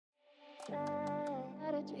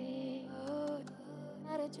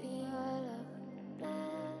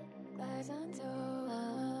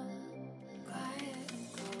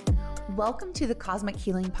Welcome to the Cosmic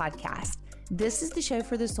Healing Podcast. This is the show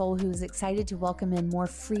for the soul who is excited to welcome in more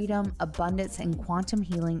freedom, abundance, and quantum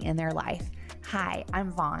healing in their life. Hi,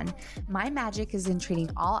 I'm Vaughn. My magic is in treating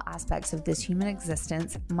all aspects of this human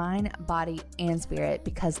existence, mind, body, and spirit,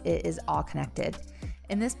 because it is all connected.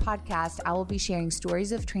 In this podcast, I will be sharing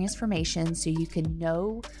stories of transformation so you can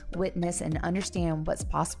know, witness, and understand what's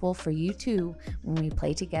possible for you too when we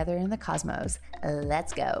play together in the cosmos.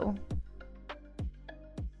 Let's go.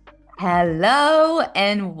 Hello,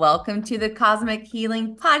 and welcome to the Cosmic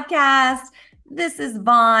Healing Podcast. This is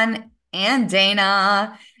Vaughn and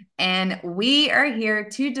Dana, and we are here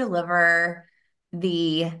to deliver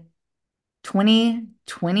the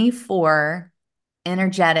 2024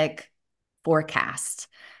 energetic forecast.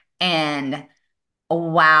 And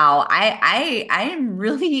wow, I am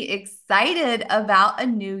really excited about a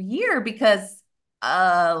new year because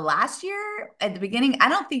last year at the beginning, I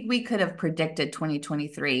don't think we could have predicted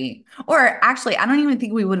 2023, or actually, I don't even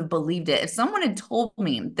think we would have believed it. If someone had told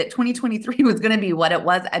me that 2023 was going to be what it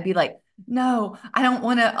was, I'd be like, no, I don't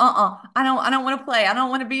want to, I don't want to play. I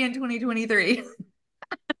don't want to be in 2023.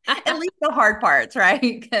 At least the hard parts, right?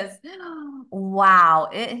 Because wow,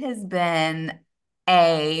 it has been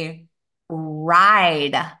a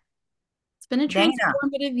ride. It's been a Dana.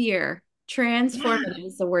 transformative year. Yeah. Transformative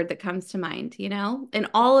is the word that comes to mind, and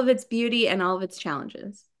all of its beauty and all of its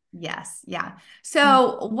challenges. Yes. Yeah. Yeah.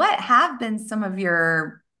 So, what have been some of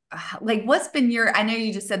your, what's been your, I know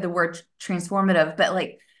you just said the word transformative, but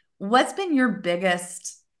what's been your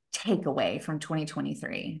biggest takeaway from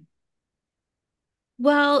 2023?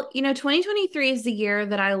 Well, 2023 is the year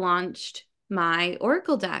that I launched my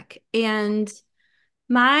Oracle deck. And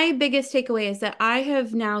my biggest takeaway is that I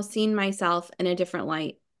have now seen myself in a different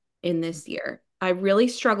light in this year. I really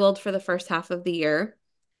struggled for the first half of the year.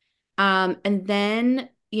 And then,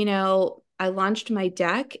 I launched my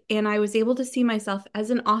deck and I was able to see myself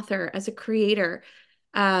as an author, as a creator,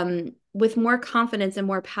 with more confidence and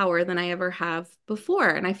more power than I ever have before.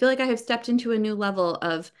 And I feel like I have stepped into a new level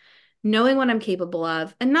of knowing what I'm capable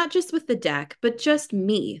of, and not just with the deck, but just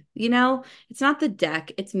me. It's not the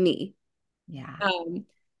deck, it's me. Yeah. Um,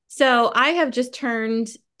 so I have just turned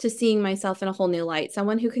to seeing myself in a whole new light,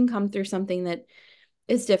 someone who can come through something that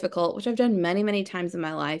is difficult, which I've done many, many times in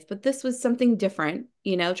my life, but this was something different.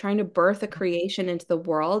 Trying to birth a creation into the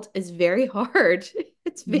world is very hard.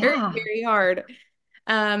 It's very, Yeah. very hard.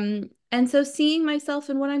 And so seeing myself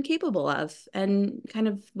and what I'm capable of and kind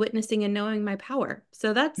of witnessing and knowing my power.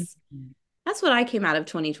 So that's what I came out of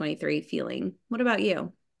 2023 feeling. What about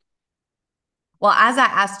you? Well, as I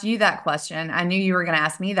asked you that question, I knew you were going to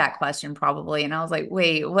ask me that question probably. And I was like,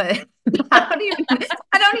 wait, what? I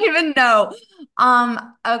don't even know.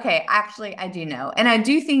 Okay, actually, I do know. And I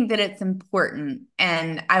do think that it's important.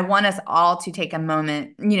 And I want us all to take a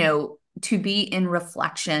moment, to be in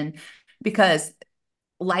reflection because,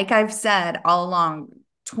 like I've said all along,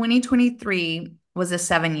 2023 was a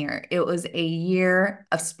 7 year. It was a year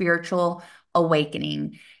of spiritual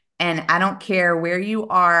awakening. And I don't care where you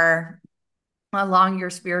are along your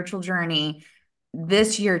spiritual journey,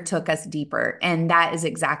 this year took us deeper. And that is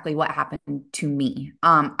exactly what happened to me.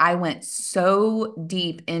 I went so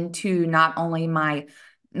deep into not only my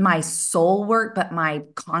soul work, but my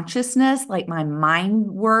consciousness, like my mind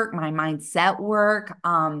work, my mindset work,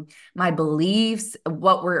 my beliefs,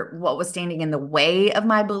 what was standing in the way of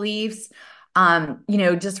my beliefs.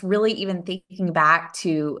 Just really even thinking back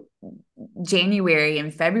to January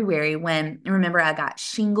and February when remember I got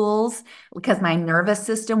shingles because my nervous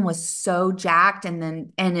system was so jacked,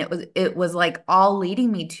 and it was like all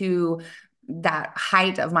leading me to that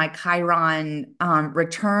height of my Chiron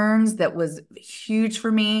returns that was huge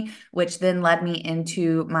for me, which then led me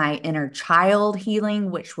into my inner child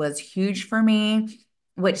healing, which was huge for me,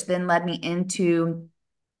 which then led me into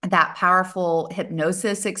that powerful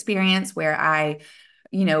hypnosis experience where I,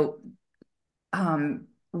 you know,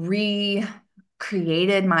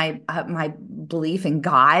 recreated my belief in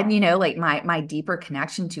God, like my deeper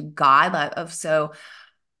connection to God of so.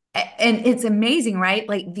 And it's amazing, right?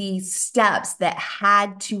 Like these steps that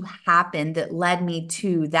had to happen that led me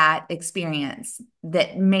to that experience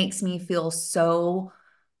that makes me feel so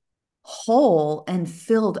whole and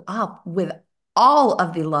filled up with all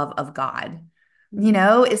of the love of God.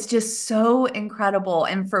 It's just so incredible.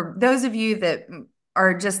 And for those of you that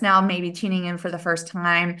are just now maybe tuning in for the first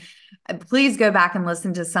time, please go back and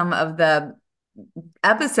listen to some of the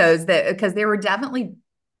episodes that because there were definitely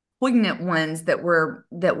poignant ones that were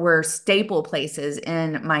staple places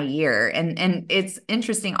in my year. And it's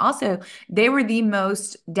interesting also, they were the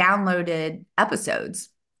most downloaded episodes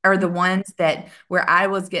are the ones that where I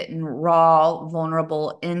was getting raw,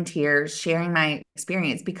 vulnerable in tears, sharing my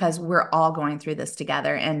experience because we're all going through this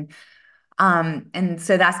together. And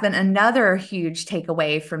so that's been another huge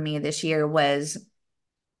takeaway for me this year was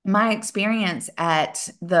my experience at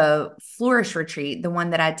the Flourish retreat, the one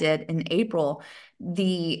that I did in April,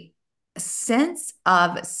 the sense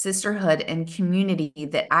of sisterhood and community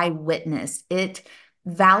that I witnessed, it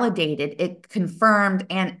validated, it confirmed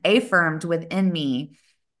and affirmed within me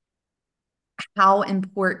how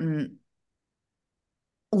important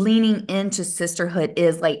leaning into sisterhood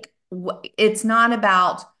is. Like, it's not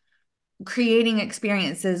about creating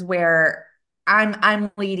experiences where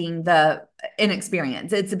I'm leading the an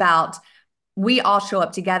experience. It's about we all show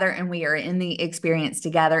up together and we are in the experience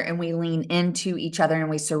together and we lean into each other and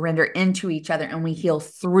we surrender into each other and we heal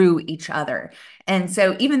through each other. And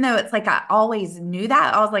so even though it's like I always knew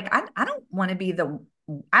that, I was like, I don't want to be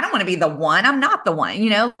I don't want to be the one. I'm not the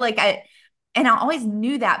one, like and I always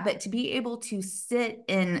knew that, but to be able to sit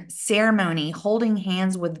in ceremony, holding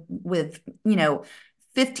hands with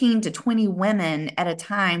 15 to 20 women at a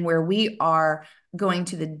time where we are going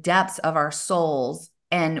to the depths of our souls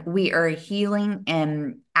and we are healing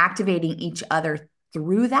and activating each other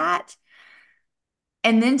through that.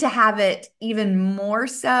 And then to have it even more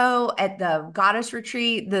so at the goddess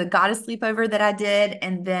retreat, the goddess sleepover that I did,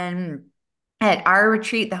 and then at our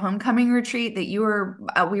retreat, the homecoming retreat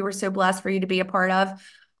that we were so blessed for you to be a part of.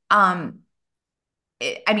 Um,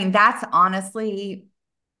 I mean, that's honestly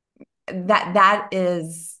that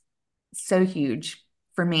is so huge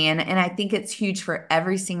for me, and I think it's huge for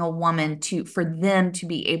every single woman to for them to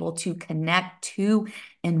be able to connect to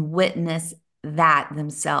and witness that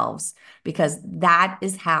themselves, because that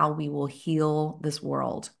is how we will heal this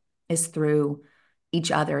world, is through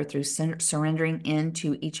each other, through surrendering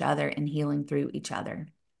into each other and healing through each other.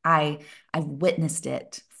 I've witnessed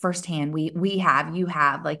it firsthand. We have, you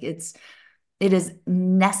have, like it is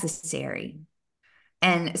necessary.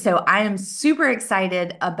 And so I am super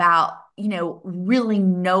excited about, really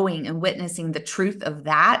knowing and witnessing the truth of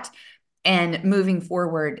that and moving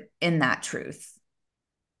forward in that truth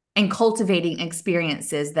and cultivating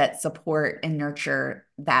experiences that support and nurture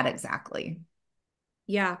that exactly.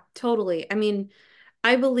 Yeah, totally. I mean,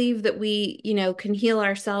 I believe that we, can heal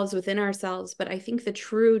ourselves within ourselves, but I think the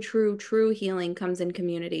true, true, true healing comes in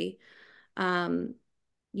community, um,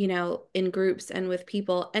 in groups and with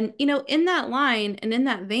people. And, in that line and in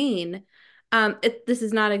that vein, this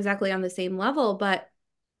is not exactly on the same level, but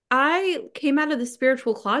I came out of the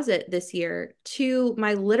spiritual closet this year to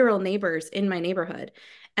my literal neighbors in my neighborhood.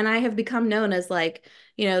 And I have become known as like,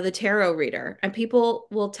 the tarot reader. And people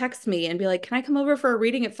will text me and be like, can I come over for a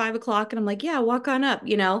reading at 5 o'clock? And I'm like, yeah, walk on up.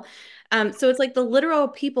 So it's like the literal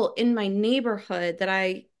people in my neighborhood that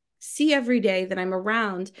I see every day that I'm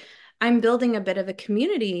around. I'm building a bit of a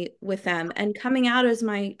community with them and coming out as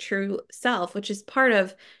my true self, which is part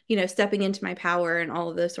of, stepping into my power and all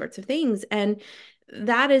of those sorts of things. And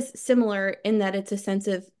that is similar in that it's a sense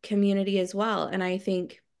of community as well. And I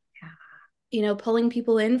think, pulling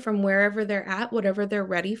people in from wherever they're at, whatever they're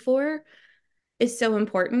ready for, is so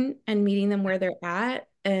important and meeting them where they're at.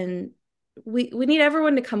 And we need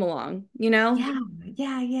everyone to come along. Yeah,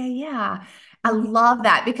 yeah, yeah, yeah. I Mhm. love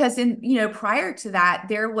that because prior to that,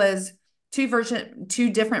 there was two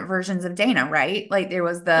different versions of Dana, right? Like there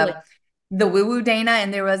was Totally. the woo-woo Dana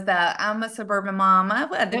and there was the I'm a suburban mom.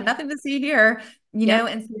 I did Yep. nothing to see here, Yep.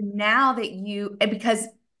 and so now that and because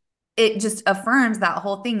it just affirms that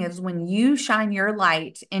whole thing is when you shine your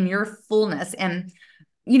light in your fullness and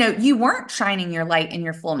you weren't shining your light in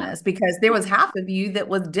your fullness because there was half of you that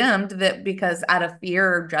was dimmed that because out of fear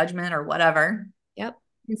or judgment or whatever. Yep.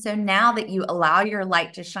 And so now that you allow your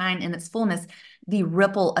light to shine in its fullness, the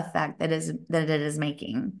ripple effect that it is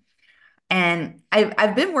making. And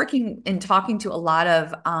I've been working and talking to a lot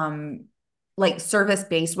of like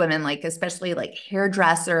service-based women, like especially like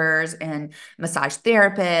hairdressers and massage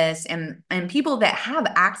therapists and people that have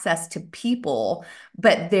access to people,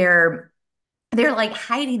 but they're like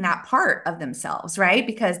hiding that part of themselves, right?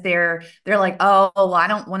 Because they're like, oh, well, I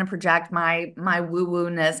don't want to project my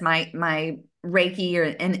woo-woo-ness, my Reiki or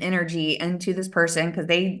an energy into this person because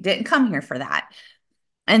they didn't come here for that.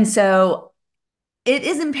 And so it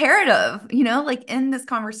is imperative, like in this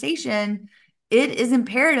conversation, it is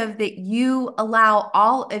imperative that you allow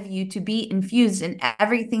all of you to be infused in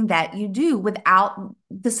everything that you do without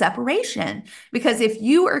the separation. Because if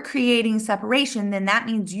you are creating separation, then that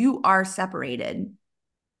means you are separated.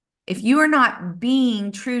 If you are not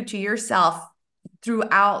being true to yourself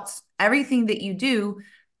throughout everything that you do,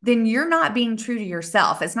 then you're not being true to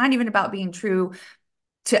yourself. It's not even about being true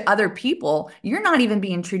to other people, you're not even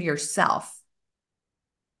being true to yourself.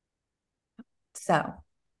 So,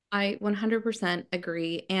 I 100%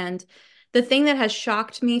 agree. And the thing that has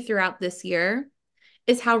shocked me throughout this year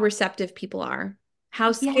is how receptive people are, how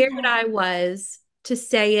yeah, scared I was to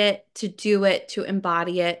say it, to do it, to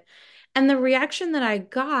embody it. And the reaction that I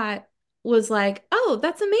got was like, oh,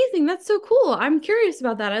 that's amazing. That's so cool. I'm curious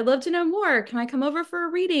about that. I'd love to know more. Can I come over for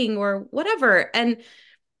a reading or whatever? And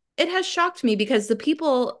it has shocked me because the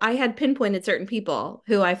people I had pinpointed certain people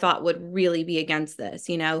who I thought would really be against this,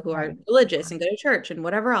 who are right. religious and go to church and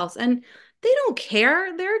whatever else. And they don't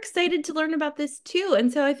care. They're excited to learn about this too.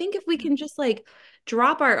 And so I think if we can just like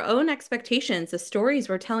drop our own expectations, the stories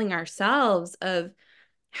we're telling ourselves of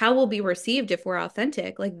how we'll be received if we're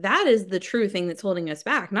authentic, like that is the true thing that's holding us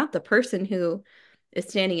back, not the person who is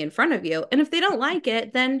standing in front of you. And if they don't like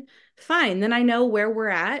it, then fine. Then I know where we're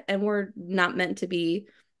at and we're not meant to be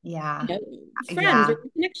Yeah. friends or Yeah.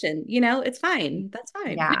 connection, it's fine. That's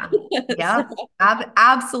fine. Yeah. So, Yep.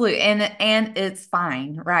 Absolutely. And it's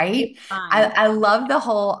fine, it's right? fine. I love the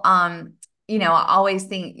whole I always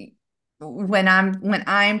think when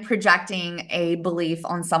I'm projecting a belief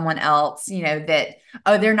on someone else, that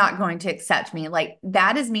oh, they're not going to accept me. Like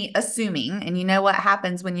that is me assuming. And you know what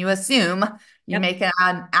happens when you assume? You Yep. make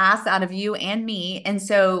an ass out of you and me. And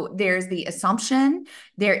so there's the assumption,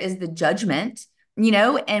 there is the judgment,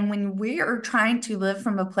 and when we are trying to live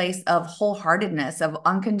from a place of wholeheartedness, of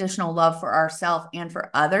unconditional love for ourselves and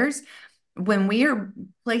for others, when we are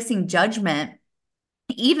placing judgment,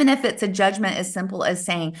 even if it's a judgment as simple as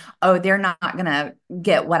saying, oh, they're not going to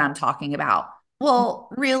get what I'm talking about. Well,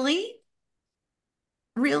 really?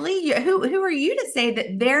 Really? Who are you to say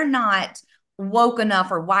that they're not woke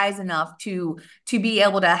enough or wise enough to be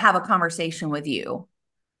able to have a conversation with you?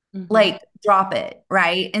 Hmm. Like drop it,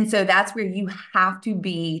 right? And so that's where you have to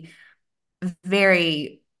be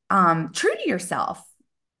very true to yourself,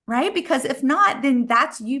 right? Because if not, then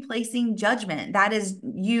that's you placing judgment. That is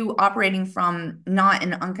you operating from not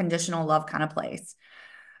an unconditional love kind of place.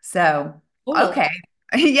 So, Totally. okay.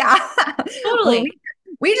 Yeah. Well, Totally.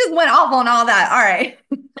 we just went off on all that. All right.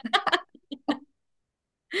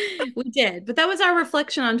 We did. But that was our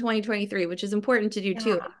reflection on 2023, which is important to do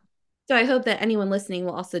too. Yeah. So I hope that anyone listening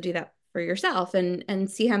will also do that for yourself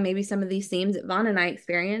and see how maybe some of these themes that Vaughn and I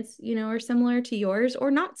experience, are similar to yours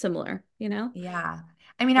or not similar. Yeah.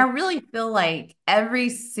 I mean, I really feel like every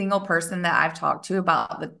single person that I've talked to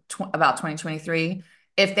about about 2023,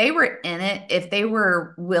 if they were in it, if they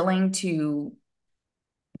were willing to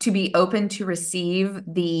be open to receive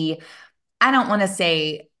the, I don't want to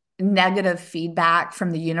say negative feedback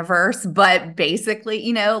from the universe, but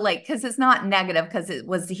basically, like, because it's not negative because it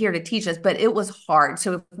was here to teach us, but it was hard.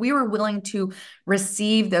 So if we were willing to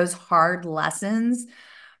receive those hard lessons,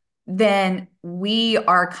 then we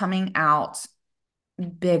are coming out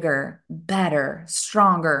bigger, better,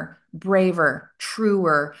 stronger, braver,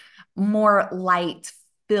 truer, more light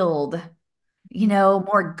filled,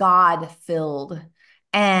 more God filled.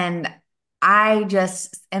 And I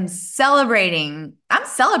just am celebrating. I'm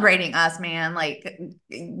celebrating us, man. Like,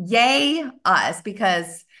 yay, us,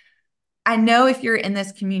 because I know if you're in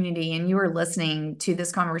this community and you are listening to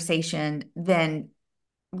this conversation, then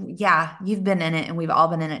yeah, you've been in it and we've all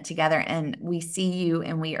been in it together. And we see you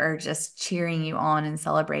and we are just cheering you on and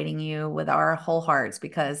celebrating you with our whole hearts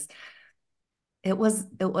because it was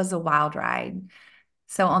a wild ride.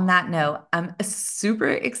 So, on that note, I'm super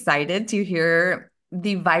excited to hear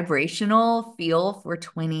the vibrational feel for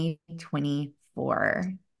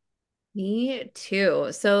 2024. Me too.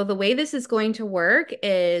 So the way this is going to work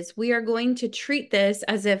is we are going to treat this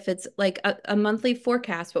as if it's like a monthly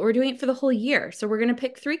forecast, but we're doing it for the whole year. So we're going to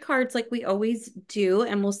pick three cards like we always do,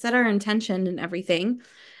 and we'll set our intention and everything.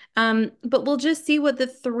 But we'll just see what the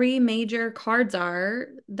three major cards are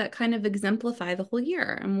that kind of exemplify the whole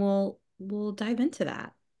year, and we'll dive into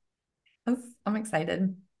that. I'm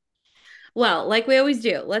excited. Well, like we always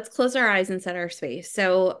do, let's close our eyes and set our space.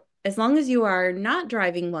 So, as long as you are not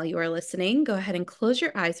driving while you are listening, go ahead and close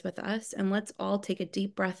your eyes with us and let's all take a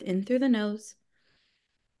deep breath in through the nose,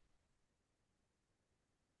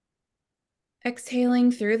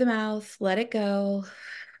 exhaling through the mouth, let it go.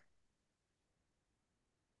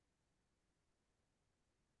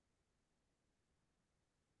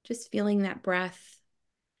 Just feeling that breath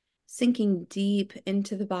sinking deep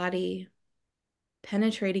into the body,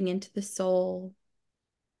 penetrating into the soul.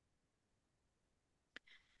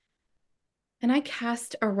 And I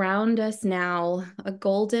cast around us now a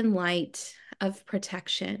golden light of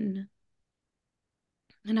protection.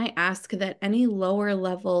 And I ask that any lower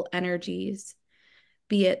level energies,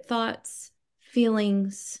 be it thoughts,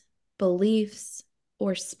 feelings, beliefs,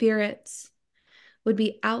 or spirits would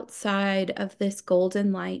be outside of this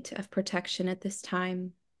golden light of protection at this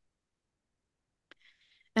time.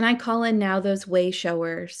 And I call in now those way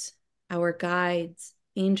showers, our guides,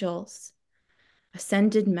 angels,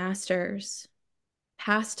 ascended masters,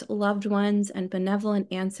 past loved ones and benevolent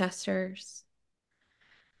ancestors,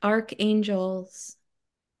 archangels,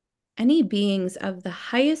 any beings of the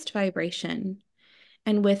highest vibration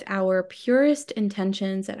and with our purest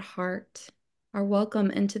intentions at heart are welcome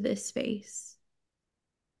into this space.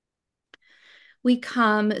 We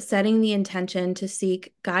come setting the intention to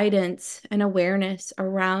seek guidance and awareness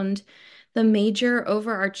around the major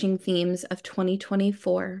overarching themes of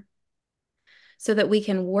 2024 so that we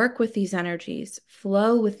can work with these energies,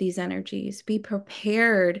 flow with these energies, be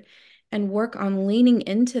prepared, and work on leaning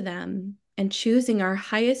into them and choosing our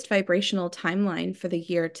highest vibrational timeline for the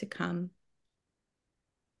year to come.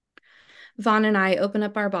 Vaughn and I open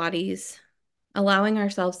up our bodies, allowing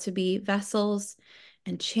ourselves to be vessels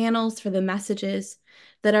and channels for the messages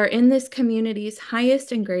that are in this community's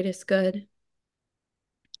highest and greatest good.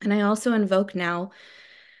 And I also invoke now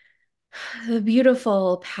the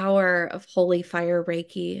beautiful power of holy fire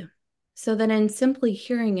Reiki, so that in simply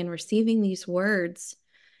hearing and receiving these words,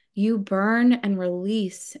 you burn and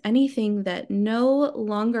release anything that no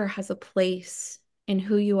longer has a place in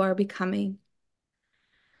who you are becoming,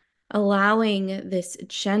 allowing this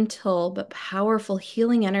gentle but powerful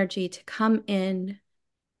healing energy to come in,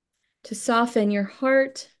 to soften your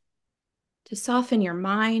heart, to soften your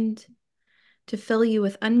mind, to fill you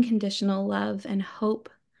with unconditional love and hope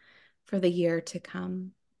for the year to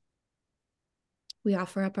come. We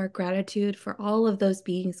offer up our gratitude for all of those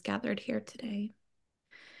beings gathered here today.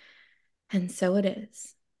 And so it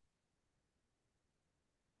is.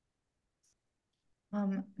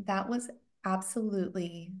 That was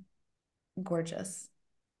absolutely gorgeous.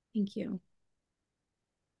 Thank you.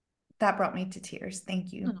 That brought me to tears.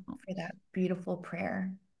 Thank you Oh, for that beautiful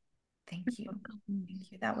prayer. you're Thank you. welcome.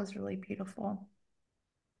 Thank you. That was really beautiful.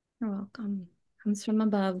 You're welcome. Comes from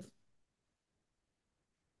above.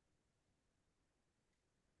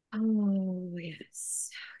 Oh, yes.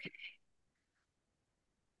 Okay.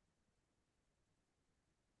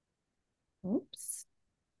 Oops.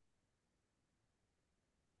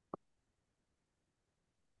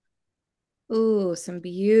 Ooh, some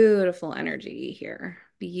beautiful energy here.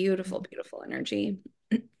 Beautiful, beautiful energy.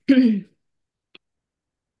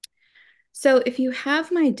 So if you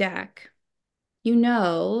have my deck, you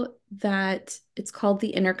know that it's called the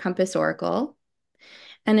Inner Compass Oracle,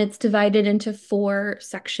 and it's divided into four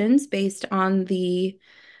sections based on the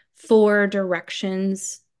four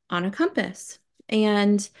directions on a compass.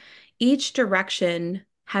 And each direction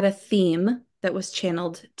had a theme that was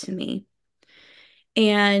channeled to me.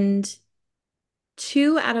 And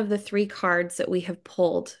two out of the three cards that we have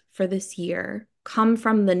pulled for this year come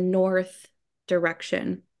from the north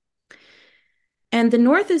direction. And the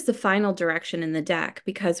north is the final direction in the deck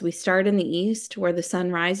because we start in the east where the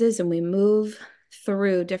sun rises and we move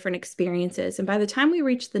through different experiences. And by the time we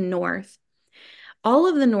reach the north, all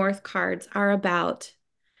of the north cards are about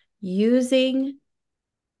using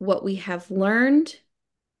what we have learned,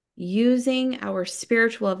 using our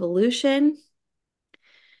spiritual evolution,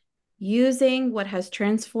 using what has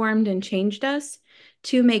transformed and changed us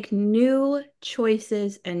to make new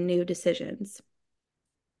choices and new decisions.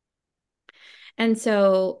 And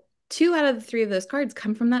so two out of the three of those cards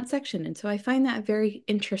come from that section. And so I find that very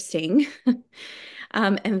interesting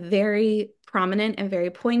and very prominent and very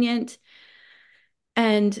poignant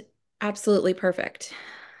and absolutely perfect.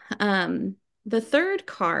 The third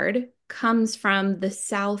card comes from the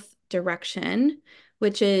south direction,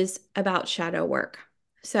 which is about shadow work.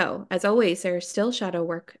 So, as always, there's still shadow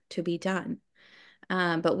work to be done.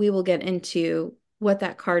 But we will get into what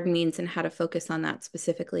that card means and how to focus on that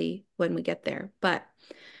specifically when we get there. But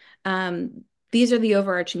these are the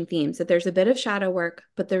overarching themes that there's a bit of shadow work,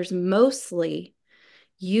 but there's mostly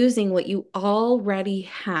using what you already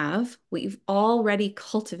have, what you've already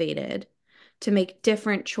cultivated to make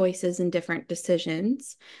different choices and different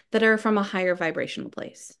decisions that are from a higher vibrational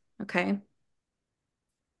place. Okay.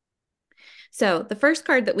 So the first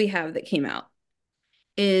card that we have that came out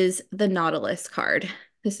is the Nautilus card.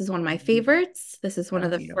 This is one of my favorites. This is one So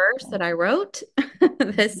of the first that beautiful. I wrote.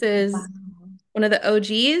 This is Wow. one of the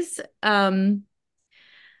OGs.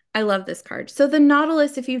 I love this card. So the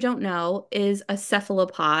Nautilus, if you don't know, is a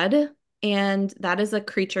cephalopod, and that is a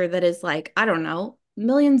creature that is like, I don't know,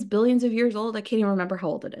 millions, billions of years old. I can't even remember how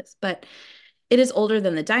old it is, but it is older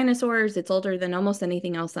than the dinosaurs. It's older than almost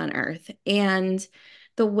anything else on Earth. And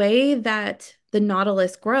the way that the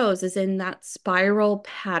Nautilus grows is in that spiral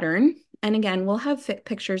pattern. And again, we'll have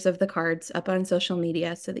pictures of the cards up on social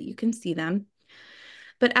media so that you can see them.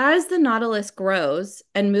 But as the nautilus grows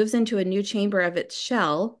and moves into a new chamber of its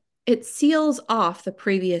shell, it seals off the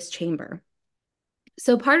previous chamber.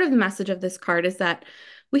 So part of the message of this card is that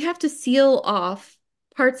we have to seal off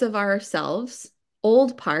parts of ourselves,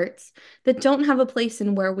 old parts that don't have a place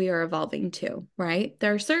in where we are evolving to, right?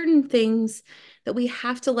 There are certain things that we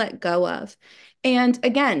have to let go of. And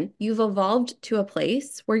again, you've evolved to a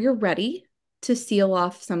place where you're ready to seal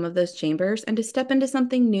off some of those chambers and to step into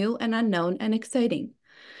something new and unknown and exciting.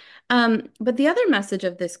 But the other message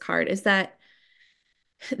of this card is that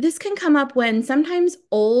this can come up when sometimes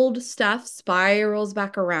old stuff spirals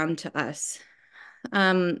back around to us.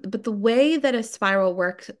 But the way that a spiral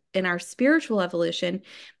works in our spiritual evolution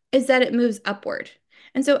is that it moves upward.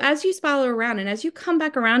 And so as you spiral around and as you come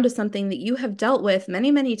back around to something that you have dealt with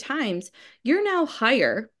many, many times, you're now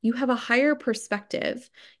higher. You have a higher perspective.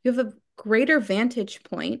 You have a greater vantage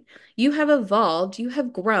point. You have evolved. You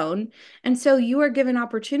have grown. And so you are given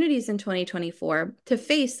opportunities in 2024 to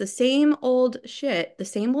face the same old shit, the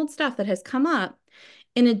same old stuff that has come up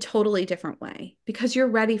in a totally different way because you're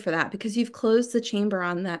ready for that, because you've closed the chamber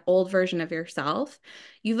on that old version of yourself.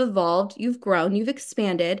 You've evolved, you've grown, you've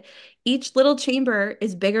expanded. Each little chamber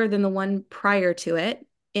is bigger than the one prior to it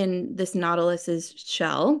in this Nautilus's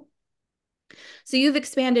shell. So you've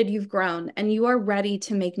expanded, you've grown, and you are ready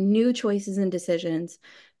to make new choices and decisions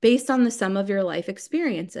based on the sum of your life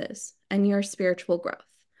experiences and your spiritual growth.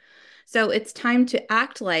 So it's time to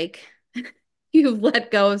act like you've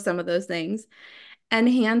let go of some of those things and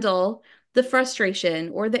handle the frustration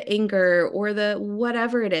or the anger or the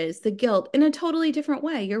whatever it is, the guilt in a totally different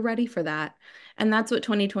way. You're ready for that. And that's what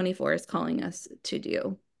 2024 is calling us to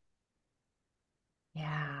do.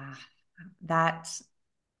 Yeah, that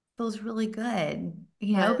feels really good,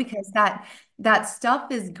 Uh, because that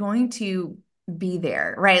stuff is going to be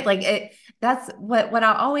there, right? Like that's what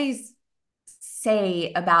I always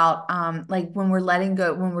say about like when we're letting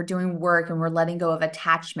go, when we're doing work and we're letting go of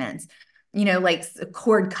attachments, like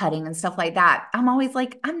cord cutting and stuff like that. I'm always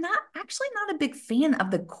like, I'm not actually not a big fan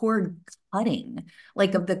of the cord cutting,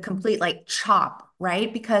 like of the complete like chop,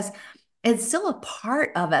 right? Because it's still a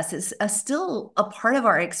part of us. It's still a part of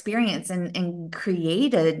our experience and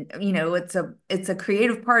created, it's a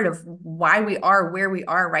creative part of why we are where we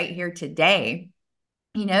are right here today.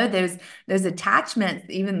 Those attachments,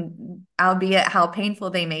 even albeit how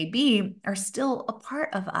painful they may be, are still a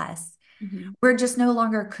part of us. mhm, We're just no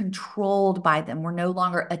longer controlled by them. We're no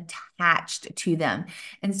longer attached to them.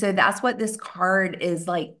 And so that's what this card is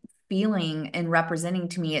like feeling and representing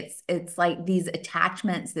to me. It's like these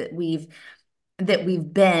attachments that we've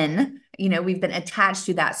been attached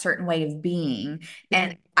to that certain way of being.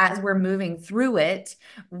 And as we're moving through it,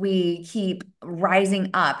 we keep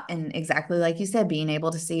rising up, and exactly like you said, being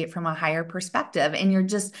able to see it from a higher perspective. And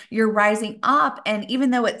you're rising up, and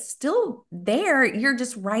even though it's still there, you're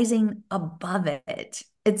just rising above it.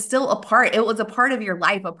 It's still a part. It was a part of your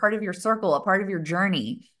life, a part of your circle, a part of your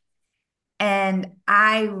journey. And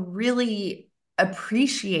I really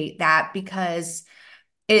appreciate that because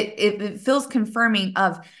it feels confirming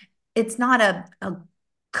of it's not a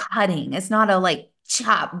cutting. It's not a like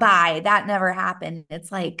chop by. That never happened.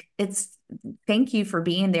 It's like it's thank you for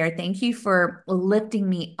being there. Thank you for lifting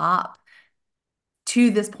me up to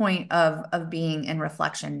this point of being in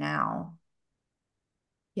reflection now.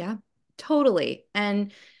 Yeah, totally.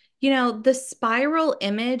 And, the spiral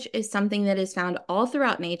image is something that is found all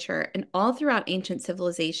throughout nature and all throughout ancient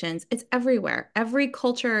civilizations. It's everywhere. Every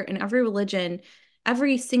culture and every religion,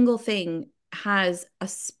 every single thing has a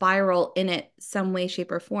spiral in it, some way,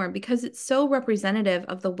 shape, or form, because it's so representative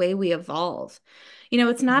of the way we evolve.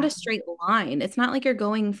 It's not a straight line. It's not like you're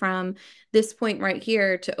going from this point right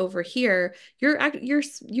here to over here.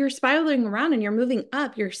 You're spiraling around and you're moving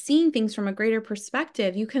up. You're seeing things from a greater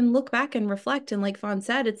perspective. You can look back and reflect. And like Fawn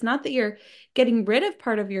said, it's not that you're getting rid of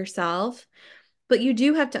part of yourself, but you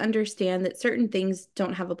do have to understand that certain things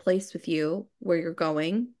don't have a place with you where you're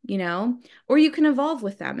going, or you can evolve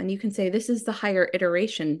with them and you can say, this is the higher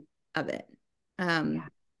iteration of it. Um, Yeah.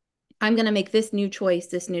 I'm going to make this new choice,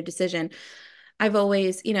 this new decision. I've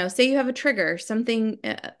always, say you have a trigger, something,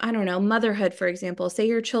 I don't know, motherhood, for example, say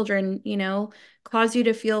your children, cause you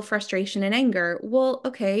to feel frustration and anger. Well,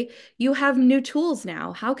 okay, you have new tools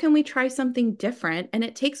now. How can we try something different? And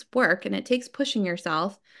it takes work and it takes pushing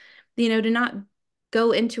yourself, to not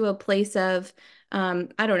go into a place of, I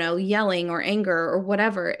don't know, yelling or anger or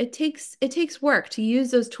whatever. It takes work to use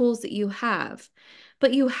those tools that you have,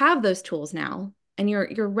 but you have those tools now and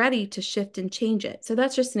you're ready to shift and change it. So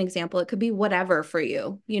that's just an example. It could be whatever for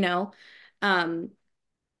you. Um,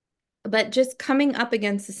 but just coming up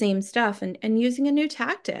against the same stuff and using a new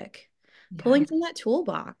tactic, Yeah. pulling from that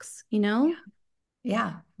toolbox, you know?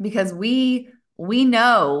 Yeah, because we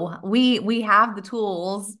know we have the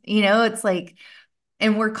tools, it's like,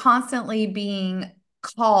 and we're constantly being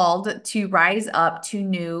called to rise up to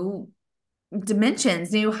new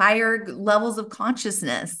dimensions, new higher levels of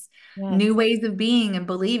consciousness, new Yes. ways of being and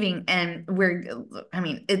believing. And I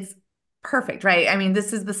mean, it's perfect, right? I mean,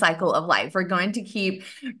 this is the cycle of life. We're going to keep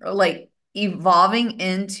like evolving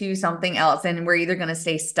into something else, and we're either going to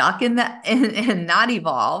stay stuck in that and not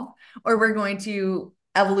evolve, or we're going to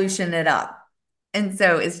evolution it up. And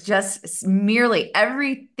so it's just merely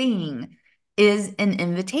everything is an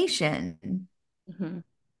invitation. Mhm.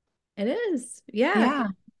 It is. Yeah. Yeah.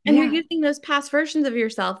 And you're Yeah. using those past versions of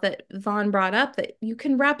yourself that Vaughn brought up that you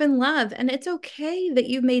can wrap in love. And it's okay that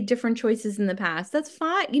you've made different choices in the past. That's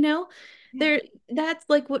fine. You know, Yeah. there, that's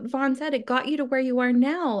like what Vaughn said. It got you to where you are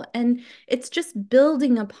now. And it's just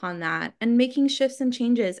building upon that and making shifts and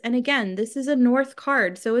changes. And again, this is a North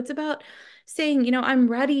card. So it's about saying, I'm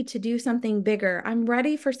ready to do something bigger. I'm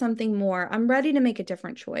ready for something more. I'm ready to make a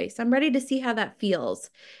different choice. I'm ready to see how that feels.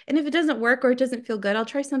 And if it doesn't work or it doesn't feel good, I'll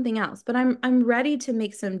try something else. But I'm ready to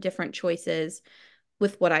make some different choices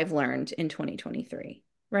with what I've learned in 2023,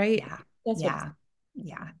 right? Yeah. That's what it's. Yeah.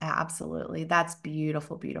 Yeah. Absolutely. That's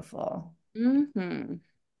beautiful. Beautiful. Mhm.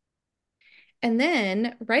 And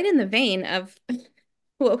then, right in the vein of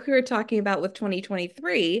what we were talking about with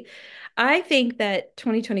 2023, I think that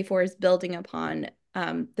 2024 is building upon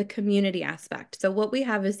the community aspect. So, what we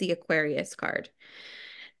have is the Aquarius card.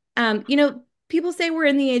 People say we're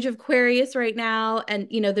in the age of Aquarius right now, and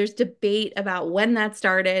there's debate about when that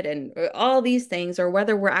started and all these things, or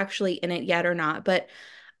whether we're actually in it yet or not. But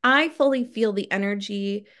I fully feel the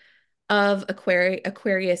energy of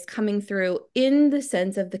Aquarius coming through in the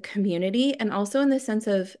sense of the community and also in the sense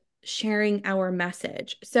of sharing our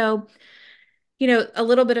message. So, a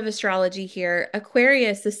little bit of astrology here.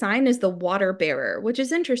 Aquarius, the sign is the water bearer, which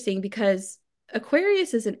is interesting because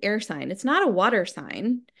Aquarius is an air sign. It's not a water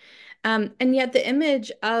sign. And yet the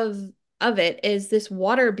image of it is this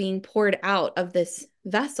water being poured out of this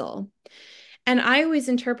vessel. And I always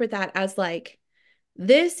interpret that as like,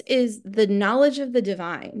 this is the knowledge of the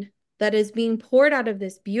divine that is being poured out of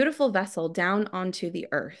this beautiful vessel down onto the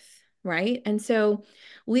earth, right? And so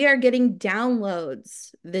we are getting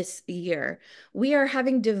downloads this year. We are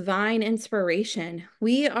having divine inspiration.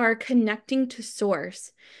 We are connecting to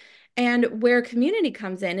source. And where community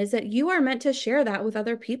comes in is that you are meant to share that with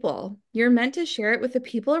other people. You're meant to share it with the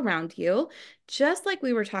people around you, just like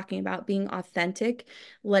we were talking about being authentic,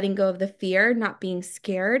 letting go of the fear, not being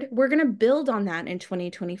scared. We're going to build on that in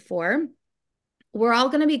 2024. We're all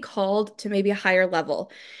going to be called to maybe a higher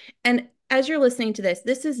level. And as you're listening to this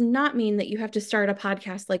does not mean that you have to start a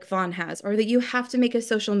podcast like Vaughn has, or that you have to make a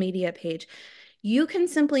social media page. You can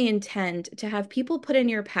simply intend to have people put in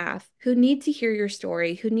your path who need to hear your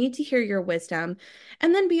story, who need to hear your wisdom,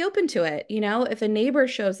 and then be open to it. If a neighbor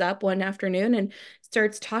shows up one afternoon and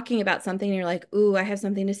starts talking about something, and you're like, ooh, I have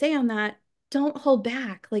something to say on that, don't hold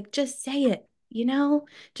back. Like, just say it,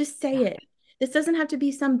 just say Yeah. it. This doesn't have to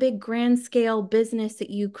be some big grand scale business that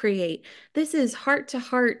you create. This is heart to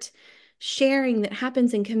heart sharing that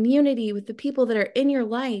happens in community with the people that are in your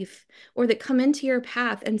life or that come into your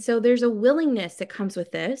path. And so there's a willingness that comes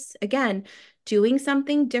with this. Again, doing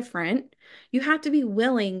something different. You have to be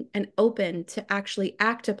willing and open to actually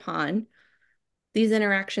act upon these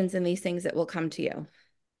interactions and these things that will come to you.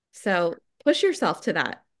 So push yourself to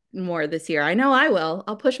that more this year. I know I will.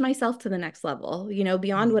 I'll push myself to the next level,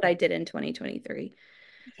 beyond what I did in 2023.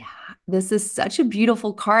 Yeah, this is such a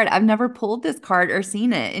beautiful card. I've never pulled this card or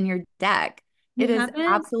seen it in your deck. You It is haven't?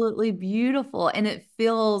 absolutely beautiful, and it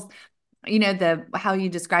feels, the how you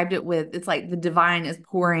described it with it's like the divine is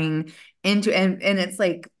pouring into, and it's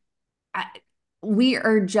like I, we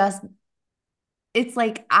are just it's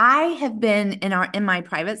like I have been in my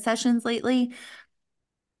private sessions lately.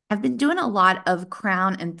 I've been doing a lot of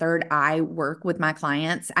crown and third eye work with my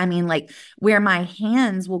clients. I mean, like where my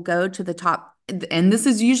hands will go to the top, and this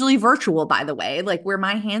is usually virtual, by the way, like where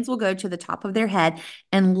my hands will go to the top of their head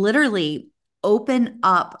and literally open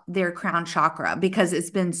up their crown chakra because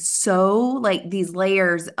it's been so like these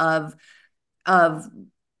layers of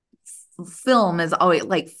film is always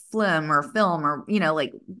like phlegm or film or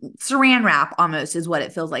like saran wrap almost is what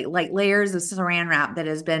it feels like layers of saran wrap that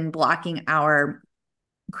has been blocking our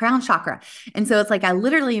crown chakra. And so it's like I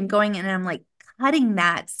literally am going in and I'm like cutting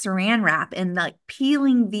that saran wrap and like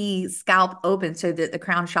peeling the scalp open so that the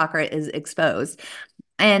crown chakra is exposed.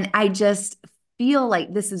 And I just feel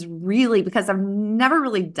like this is really because I've never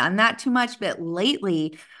really done that too much, but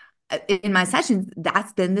lately in my sessions,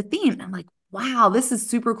 that's been the theme. I'm like, wow, this is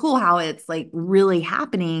super cool how it's like really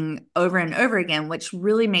happening over and over again, which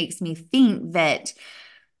really makes me think that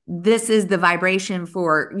this is the vibration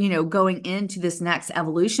for, going into this next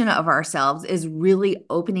evolution of ourselves, is really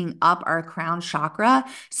opening up our crown chakra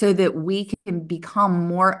so that we can become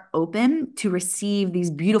more open to receive these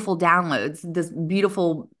beautiful downloads, this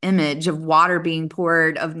beautiful image of water being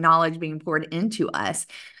poured, of knowledge being poured into us.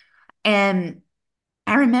 And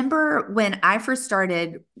I remember when I first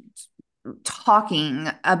started talking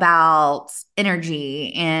about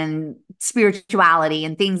energy and spirituality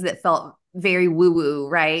and things that felt very woo woo,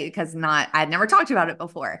 right? Because I'd never talked about it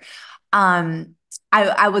before. Um,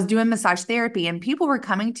 I was doing massage therapy and people were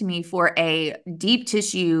coming to me for a deep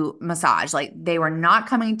tissue massage. Like they were not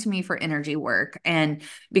coming to me for energy work. And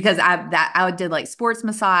because I did like sports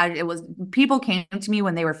massage, it was people came to me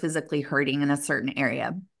when they were physically hurting in a certain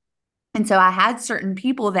area. And so I had certain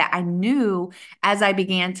people that I knew as I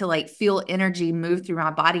began to like feel energy move through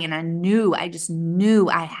my body. And I just knew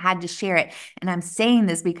I had to share it. And I'm saying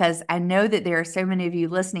this because I know that there are so many of you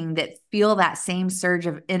listening that feel that same surge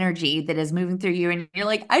of energy that is moving through you. And you're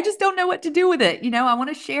like, I just don't know what to do with it. I want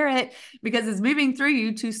to share it because it's moving through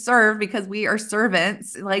you to serve, because we are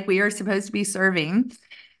servants, like we are supposed to be serving.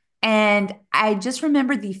 And I just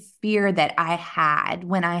remember the fear that I had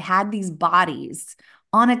when I had these bodies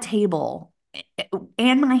on a table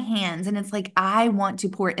and my hands. And it's like, I want to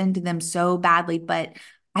pour into them so badly, but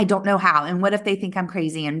I don't know how. And what if they think I'm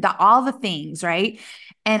crazy and all the things, right?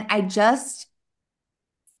 And I just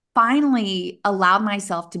finally allowed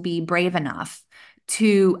myself to be brave enough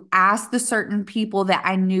to ask the certain people that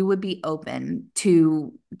I knew would be open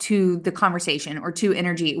to the conversation or to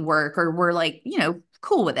energy work, or were like,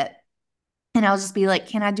 cool with it. And I'll just be like,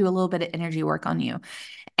 can I do a little bit of energy work on you?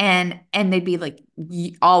 And they'd be like,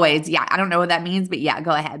 always, yeah, I don't know what that means, but yeah, go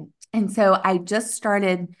ahead. And so I just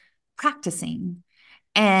started practicing.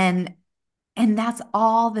 And and that's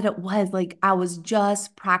all that it was. Like I was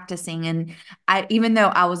just practicing. And even though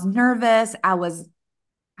I was nervous, I was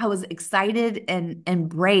excited and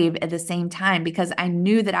brave at the same time, because I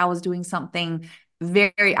knew that I was doing something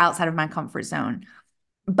very outside of my comfort zone.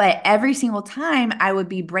 But every single time I would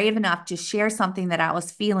be brave enough to share something that I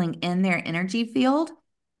was feeling in their energy field,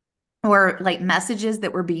 or like messages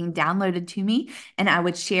that were being downloaded to me, and I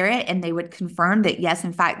would share it and they would confirm that, yes,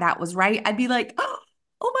 in fact, that was right. I'd be like, oh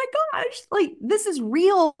my gosh, like this is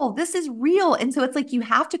real. This is real. And so it's like you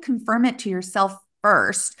have to confirm it to yourself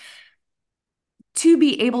first to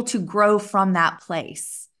be able to grow from that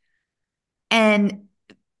place. And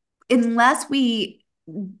unless we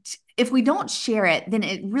if we don't share it, then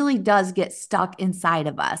it really does get stuck inside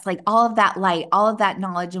of us. Like all of that light, all of that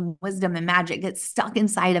knowledge and wisdom and magic gets stuck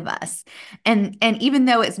inside of us. And even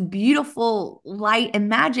though it's beautiful light and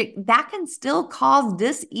magic, that can still cause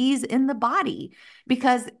dis-ease in the body,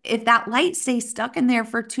 because if that light stays stuck in there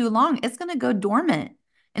for too long, it's going to go dormant,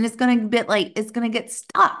 and it's going to get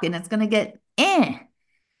stuck, and it's going to get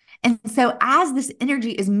and so, as this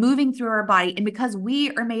energy is moving through our body, and because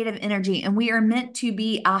we are made of energy and we are meant to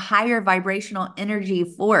be a higher vibrational energy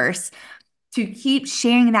force, to keep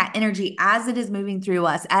sharing that energy as it is moving through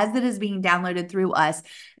us, as it is being downloaded through us,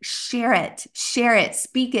 share it,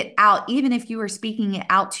 speak it out. Even if you are speaking it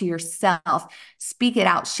out to yourself, speak it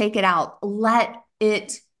out, shake it out, let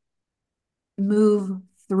it move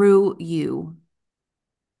through you.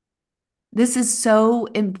 This is so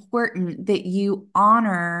important that you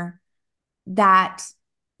honor that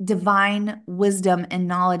divine wisdom and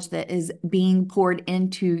knowledge that is being poured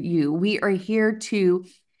into you. We are here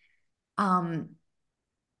um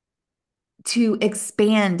to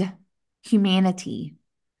expand humanity.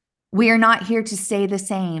 We are not here to stay the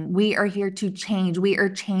same. We are here to change. We are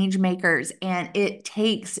change makers, and it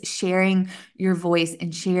takes sharing your voice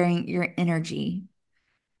and sharing your energy.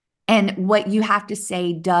 And what you have to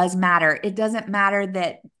say does matter. It doesn't matter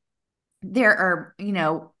that there are,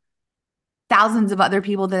 thousands of other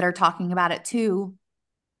people that are talking about it too.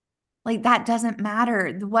 Like that doesn't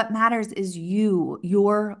matter. What matters is you.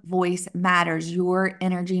 Your voice matters. Your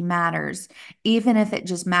energy matters. Even if it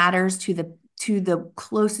just matters to the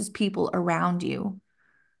closest people around you.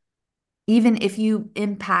 Even if you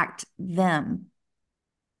impact them,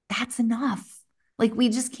 that's enough. Like we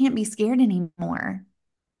just can't be scared anymore.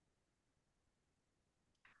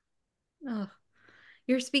 Oh,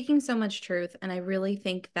 you're speaking so much truth. And I really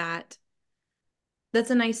think that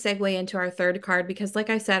that's a nice segue into our third card because,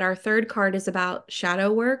 like I said, our third card is about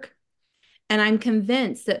shadow work. And I'm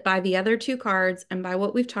convinced that by the other two cards and by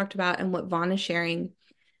what we've talked about and what Vaughn is sharing,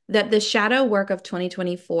 that the shadow work of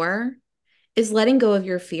 2024 is letting go of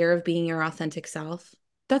your fear of being your authentic self.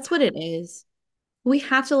 That's what it is. We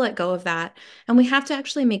have to let go of that. And we have to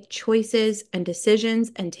actually make choices and decisions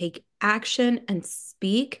and take action and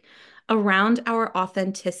speak around our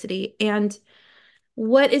authenticity. And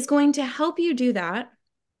what is going to help you do that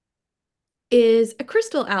is a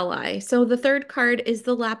crystal ally. So the third card is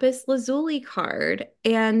the lapis lazuli card.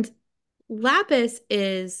 And lapis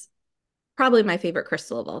is probably my favorite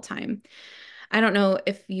crystal of all time. I don't know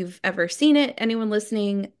if you've ever seen it, anyone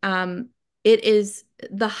listening. It is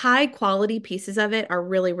the high quality pieces of it are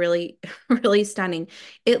really, really, really stunning.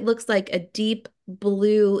 It looks like a deep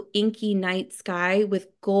blue, inky night sky with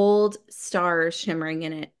gold stars shimmering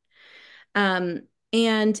in it. Um,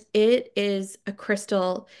 and it is a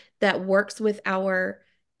crystal that works with our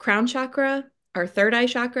crown chakra, our third eye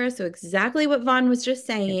chakra. So, exactly what Vaughn was just Get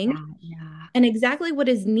saying, that. Yeah. and exactly what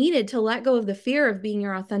is needed to let go of the fear of being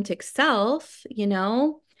your authentic self, you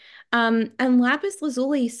know? And lapis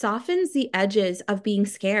lazuli softens the edges of being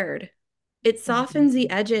scared. It softens the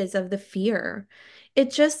edges of the fear.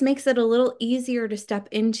 It just makes it a little easier to step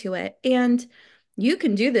into it. And you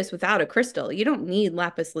can do this without a crystal. You don't need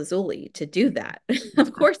lapis lazuli to do that.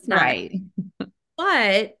 Of course not. Right.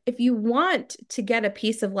 But if you want to get a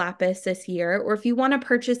piece of lapis this year, or if you want to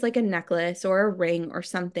purchase like a necklace or a ring or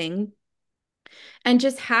something, and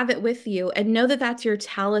just have it with you and know that that's your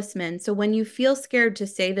talisman. So when you feel scared to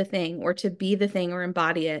say the thing or to be the thing or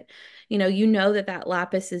embody it, you know that that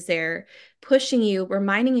lapis is there pushing you,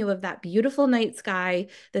 reminding you of that beautiful night sky,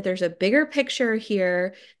 that there's a bigger picture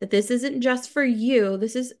here, that this isn't just for you,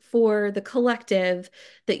 this is for the collective,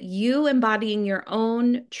 that you embodying your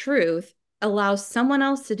own truth allows someone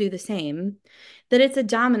else to do the same, that it's a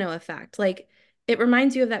domino effect. Like, it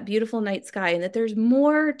reminds you of that beautiful night sky and that there's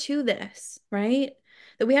more to this, right?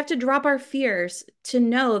 That we have to drop our fears to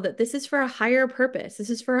know that this is for a higher purpose, this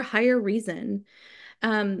is for a higher reason.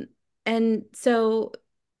 Um, and so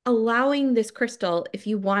allowing this crystal, if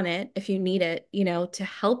you want it, if you need it, to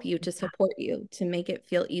help you, to support you, to make it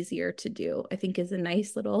feel easier to do, I think is a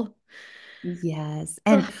nice little. Yes.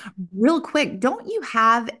 And real quick, don't you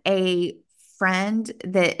have a friend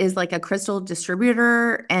that is like a crystal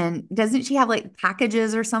distributor? And doesn't she have like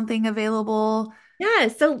packages or something available? Yeah,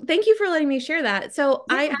 so thank you for letting me share that. So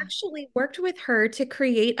I Yeah. actually worked with her to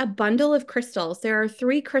create a bundle of crystals. There are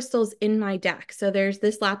three crystals in my deck. So there's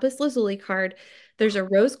this lapis lazuli card, there's a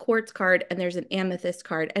rose quartz card, and there's an amethyst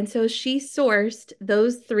card. And so she sourced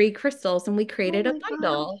those three crystals and we Oh created a my gosh.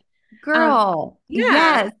 bundle. Um, Girl, yeah.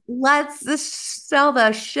 yes, let's just sell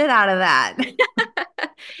the shit out of that.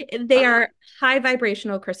 They are high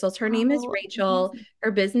vibrational crystals. Her name is Oh, Rachel.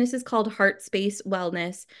 Her business is called Heart Space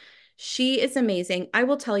Wellness. She is amazing. I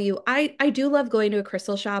will tell you, I do love going to a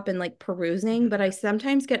crystal shop and like perusing, but I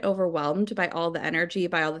sometimes get overwhelmed by all the energy,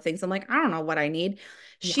 by all the things. I'm like, I don't know what I need.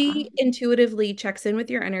 yeah. She intuitively checks in with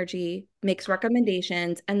your energy, makes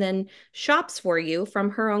recommendations, and then shops for you from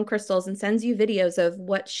her own crystals and sends you videos of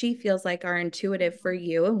what she feels like are intuitive for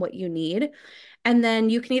you and what you need. And then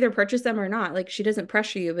you can either purchase them or not. Like, she doesn't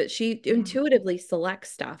pressure you, but she Yeah. intuitively selects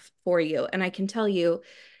stuff for you. And I can tell you,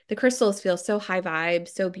 the crystals feel so high vibe,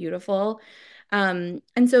 so beautiful. And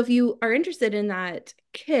so if you are interested in that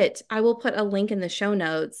kit, I will put a link in the show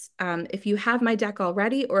notes. If you have my deck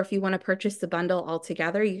already, or if you want to purchase the bundle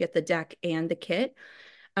altogether, you get the deck and the kit.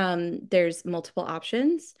 There's multiple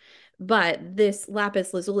options, but this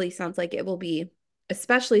lapis lazuli sounds like it will be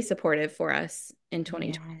especially supportive for us in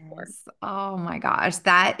 2024. Yes. Oh my gosh.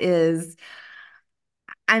 That is,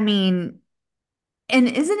 I mean, and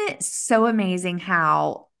isn't it so amazing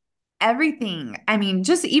how everything, I mean,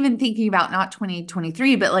 just even thinking about not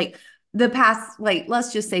 2023, but like the past, like,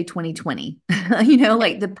 let's just say 2020,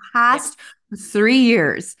 like the Yeah. past 3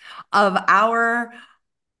 years of our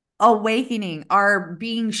awakening, our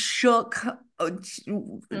being shook,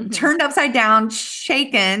 Mhm. turned upside down,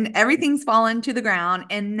 shaken, everything's fallen to the ground.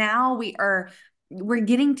 And now we're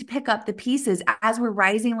getting to pick up the pieces as we're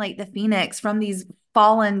rising like the phoenix from these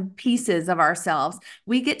fallen pieces of ourselves.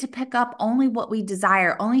 We get to pick up only what we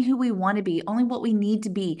desire, only who we want to be, only what we need to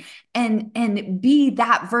be, and be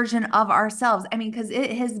that version of ourselves. I mean, because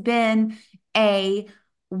it has been a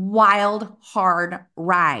wild, hard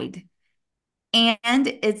ride. And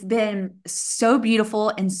it's been so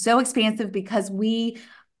beautiful and so expansive because we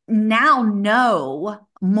now know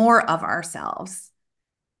more of ourselves.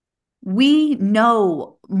 We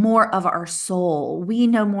know more of our soul. We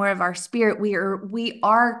know more of our spirit. We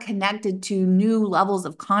are connected to new levels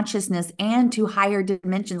of consciousness and to higher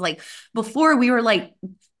dimensions. Like before we were like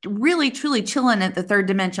really truly chilling at the third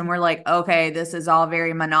dimension. We're like, okay, this is all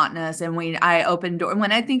very monotonous. And I open door.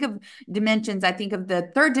 When I think of dimensions, I think of the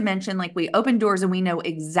third dimension, like we open doors and we know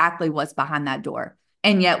exactly what's behind that door.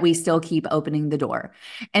 And yet we still keep opening the door.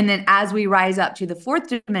 And then as we rise up to the fourth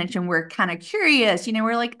dimension, we're kind of curious,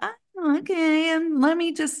 we're like, oh, okay, let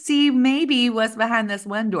me just see maybe what's behind this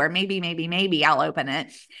one door. Maybe I'll open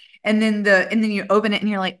it. And then you open it and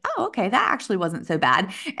you're like, oh, okay, that actually wasn't so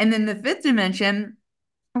bad. And then the fifth dimension,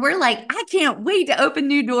 we're like, I can't wait to open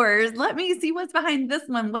new doors. Let me see what's behind this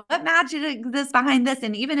one. What magic exists behind this?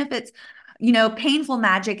 And even if it's, painful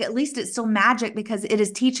magic, at least it's still magic because it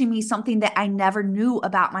is teaching me something that I never knew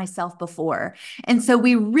about myself before. And so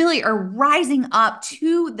we really are rising up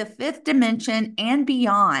to the fifth dimension and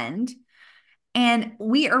beyond. And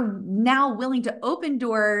we are now willing to open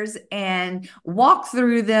doors and walk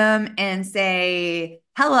through them and say,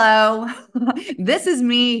 hello, this is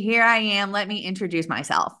me. Here I am. Let me introduce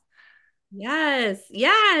myself. Yes,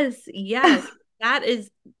 yes, yes. That is,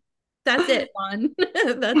 that's it, Juan.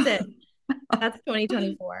 That's it. That's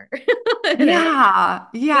 2024. Yeah.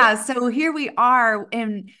 Yeah. So here we are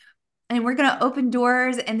and we're going to open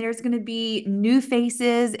doors and there's going to be new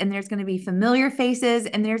faces and there's going to be familiar faces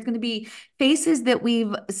and there's going to be faces that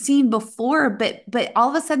we've seen before but all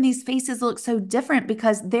of a sudden these faces look so different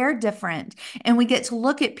because they're different and we get to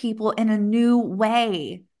look at people in a new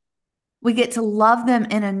way. We get to love them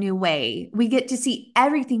in a new way. We get to see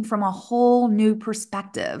everything from a whole new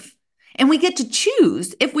perspective. And we get to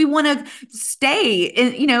choose if we want to stay.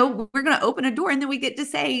 And, we're going to open a door and then we get to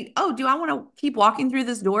say, oh, do I want to keep walking through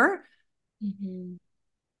this door? Mhm.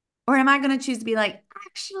 Or am I going to choose to be like,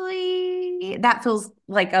 actually, that feels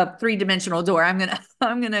like a three-dimensional door. I'm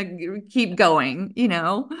going to keep going.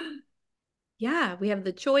 Yeah, we have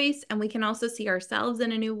the choice and we can also see ourselves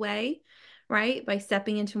in a new way, right? By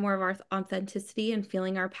stepping into more of our authenticity and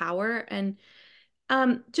feeling our power. And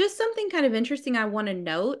just something kind of interesting I want to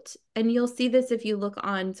note, and you'll see this if you look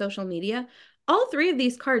on social media. All three of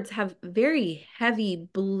these cards have very heavy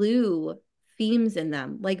blue themes in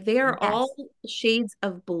them. Like they are all Yes. shades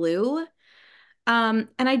of blue. And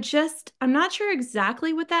I'm not sure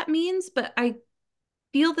exactly what that means, but I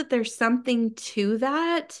feel that there's something to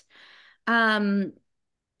that. Um,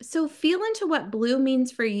 so feel into what blue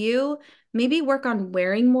means for you. Maybe work on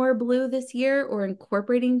wearing more blue this year or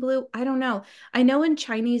incorporating blue. I don't know. I know in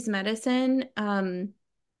Chinese medicine,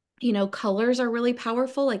 colors are really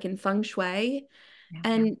powerful, like in feng shui. Yeah.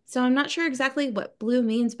 And so I'm not sure exactly what blue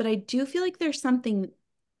means, but I do feel like there's something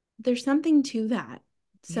to that.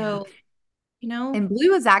 Yeah. So, you know, And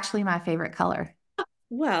blue is actually my favorite color.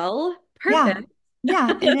 well, Yeah. perfect.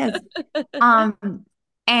 Yeah, it is. Um,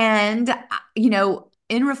 and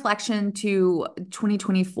in reflection to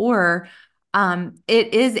 2024,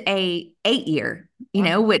 it is a 8 year,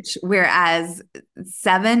 which whereas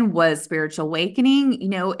 7 was spiritual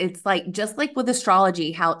awakening, it's like just like with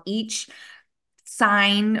astrology, how each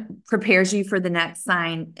sign prepares you for the next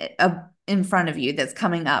sign in front of you that's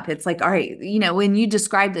coming up. It's like, all right, when you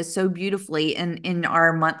describe this so beautifully in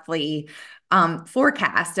our monthly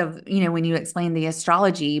forecast of, when you explain the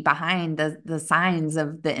astrology behind the signs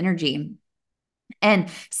of the energy. And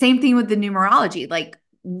same thing with the numerology. Like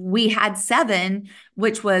we had 7,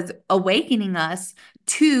 which was awakening us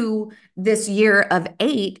to this year of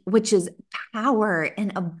 8, which is power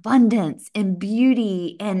and abundance and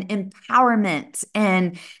beauty and empowerment.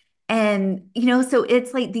 And so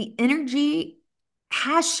it's like the energy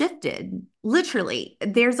has shifted. Literally,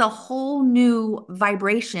 there's a whole new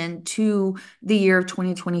vibration to the year of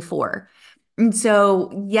 2024. And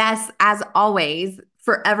so, yes, as always,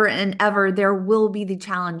 forever and ever, there will be the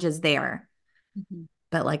challenges there. Mhm.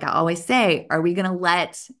 But like I always say, are we going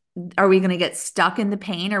to get stuck in the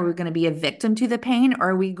pain? Are we going to be a victim to the pain? Or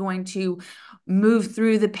are we going to move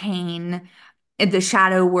through the pain, the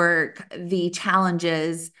shadow work, the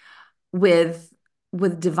challenges with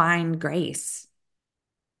divine grace?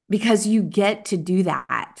 Because you get to do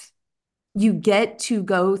that. You get to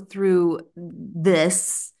go through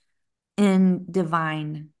this in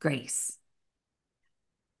divine grace.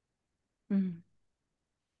 Mhm.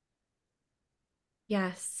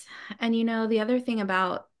 Yes. And the other thing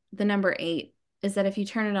about the number 8 is that if you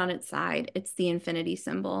turn it on its side, it's the infinity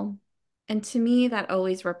symbol. And to me, that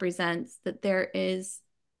always represents that there is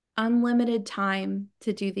unlimited time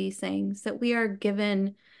to do these things, that we are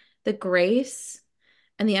given the grace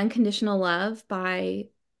and the unconditional love by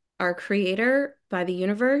our creator, by the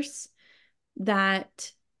universe,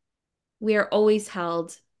 that we are always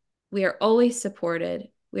held, we are always supported,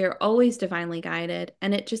 we are always divinely guided,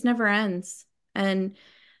 and it just never ends. And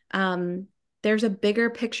um, there's a bigger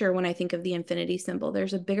picture when I think of the infinity symbol.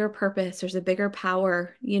 There's a bigger purpose, there's a bigger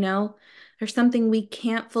power. There's something we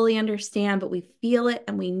can't fully understand, but we feel it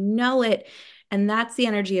and we know it. And that's the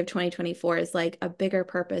energy of 2024 is like a bigger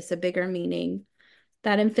purpose, a bigger meaning.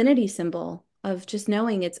 that infinity symbol of just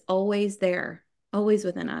knowing it's always there, always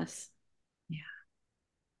within us. Yeah.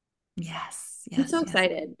 Yes, I'm so yes, yes.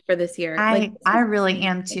 excited for this year. Like, I really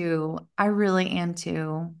am too. I really am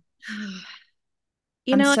too.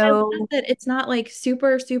 you I'm know, and I love so that it's not like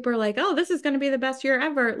super, super like, oh, this is going to be the best year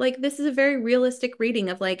ever. Like, this is a very realistic reading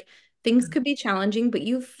of like things could be challenging, but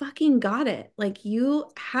you fucking got it. Like, you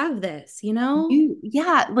have this, you know?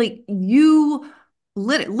 yeah, like you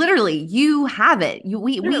literally you have it.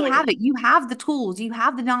 We Literally. have it. You have the tools, you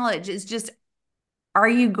have the knowledge. It's just, are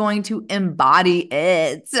you going to embody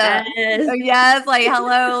it? Yes. Yes, like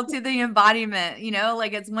hello to the embodiment,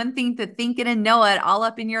 like it's one thing to think it and know it all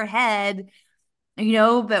up in your head,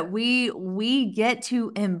 but we get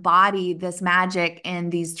to embody this magic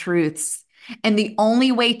and these truths. And the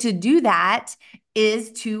only way to do that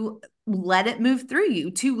is to let it move through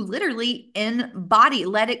you, to literally embody,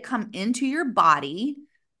 let it come into your body.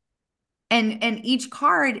 And each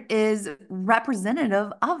card is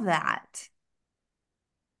representative of that.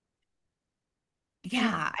 And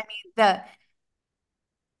Yeah, I mean, the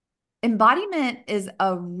embodiment is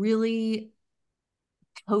a really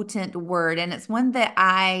potent word, and it's one that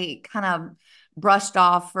I kind of brushed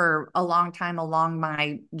off for a long time along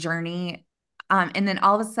my journey. And then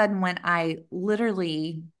all of a sudden, when I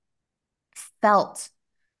literally felt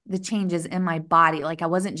the changes in my body, like I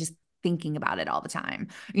wasn't just thinking about it all the time,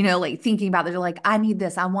 like thinking about it, like, I need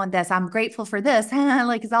this, I want this, I'm grateful for this,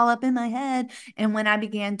 like it's all up in my head. And when I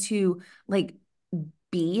began to like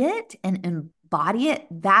be it and embody it,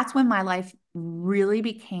 that's when my life really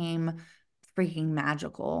became freaking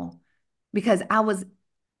magical because I was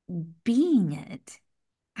being it.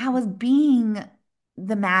 I was being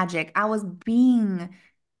the magic. I was being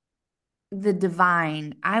the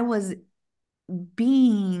divine.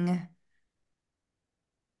 Being,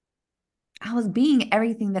 I was being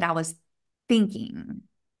everything that I was thinking.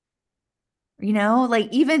 Like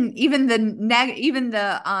even the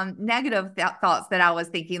negative thoughts that I was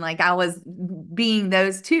thinking, like I was being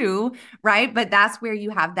those too, right? But that's where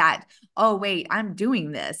you have that, oh wait, I'm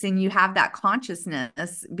doing this, and you have that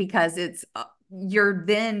consciousness because it's you're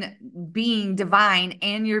then being divine,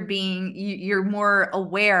 and you're more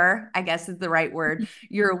aware, I guess is the right word.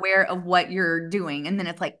 You're aware of what you're doing, and then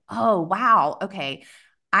it's like, oh wow, okay,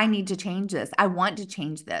 I need to change this. I want to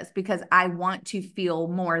change this because I want to feel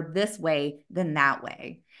more this way than that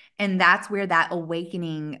way. And that's where that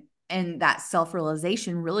awakening and that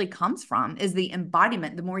self-realization really comes from, is the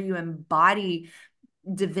embodiment. The more you embody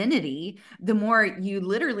divinity, the more you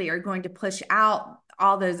literally are going to push out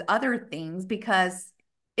all those other things because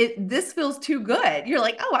this feels too good. You're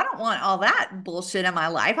like, oh, I don't want all that bullshit in my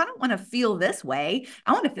life. I don't want to feel this way.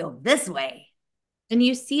 I want to feel this way. and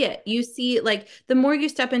you see it. You see like the more you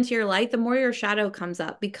step into your light, the more your shadow comes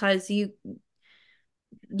up because you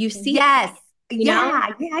see it, Yes. you know? Yeah.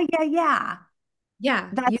 Yeah. Yeah. Yeah. Yeah,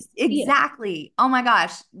 you That's see it. exactly. Oh my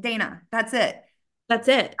gosh, Dana, that's it. That's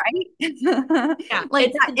it. Right? Yeah. Like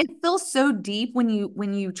It's that, it feels so deep when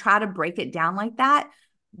you try to break it down like that.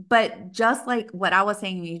 But just like what I was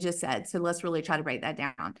saying, you just said, so let's really try to break that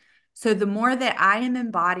down. So the more that I am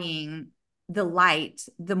embodying the light,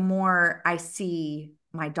 the more I see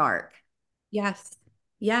my dark. yes.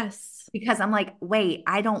 Yes. Because I'm like, wait,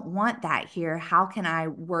 I don't want that here. How can I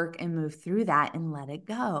work and move through that and let it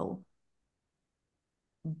go?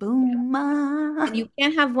 Boom. And you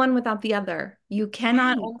can't have one without the other. You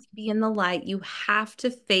cannot Right. only be in the light. You have to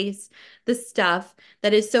face the stuff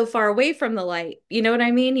that is so far away from the light. You know what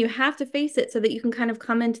I mean? You have to face it so that you can kind of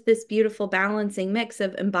come into this beautiful balancing mix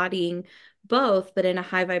of embodying both, but in a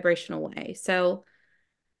high vibrational way. So,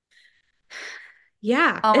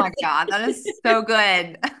 yeah, Oh my it's God, that is so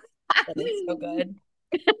good. that is so good.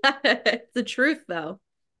 It's the truth, though.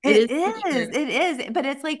 It It is the is, truth. it is. But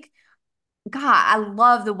it's like, God, I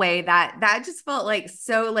love the way that just felt like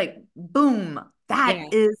so like boom. That Yeah,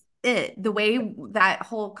 is it. The way that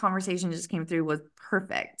whole conversation just came through was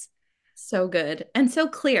perfect. so good and so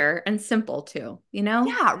clear and simple too, you know?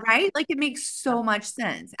 Yeah, right? Like it makes so much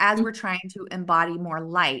sense as Yeah. we're trying to embody more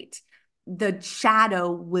light, the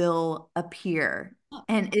shadow will appear.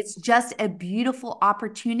 And it's just a beautiful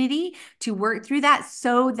opportunity to work through that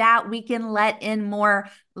so that we can let in more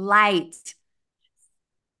light.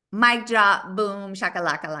 Mic drop, boom,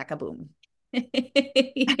 shakalaka laka boom.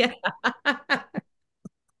 Yeah.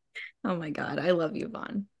 Oh my God, I love you,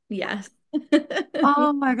 Vaughn. Yes.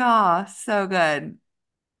 Oh my gosh, so good.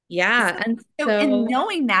 So, Yeah. And so in so,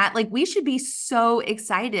 knowing that, like we should be so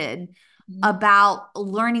excited mhm. about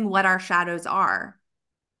learning what our shadows are.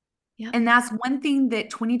 Yep. And that's one thing that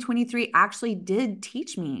 2023 actually did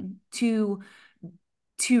teach me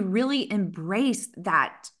to really embrace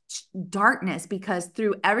that darkness, because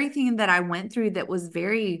through everything that I went through that was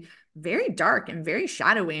very, very dark and very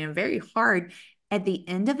shadowy and very hard, at the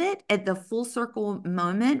end of it, at the full circle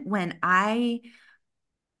moment when I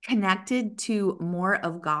connected to more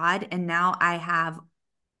of God, and now I have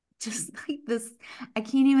just like this, I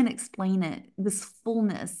can't even explain it, this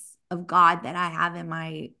fullness of God that I have in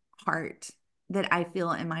my heart, that I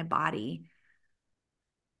feel in my body.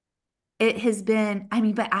 It has been, I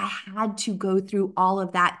mean, but I had to go through all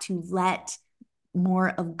of that to let more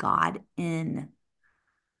of God in.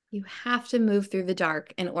 You have to move through the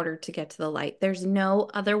dark in order to get to the light. There's no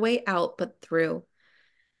other way out but through.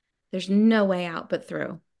 There's no way out but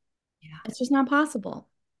through. Yeah. It's just not possible.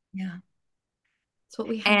 Yeah. It's what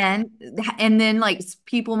we have to. and and then like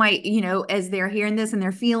people might, as they're hearing this and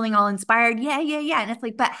they're feeling all inspired, yeah, yeah, yeah, and it's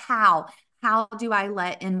like, but how do I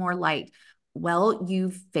let in more light? Well, you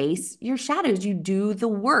face your shadows, you do the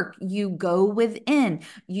work, you go within,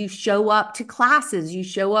 you show up to classes, you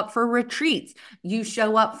show up for retreats, you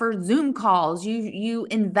show up for Zoom calls, you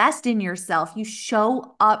invest in yourself, you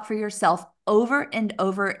show up for yourself over and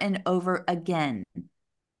over and over again.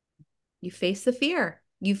 You face the fear.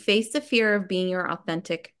 You face the fear of being your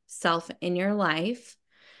authentic self in your life,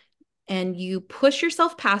 and you push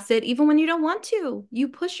yourself past it even when you don't want to. You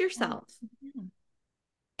push yourself. Yeah.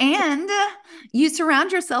 And you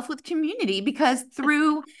surround yourself with community, because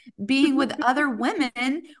through being with other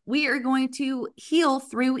women, we are going to heal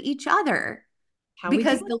through each other, How we do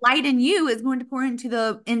because it. the light in you is going to pour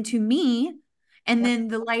into me, and Yep. then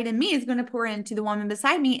the light in me is going to pour into the woman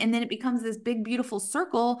beside me, and then it becomes this big beautiful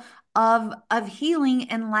circle of healing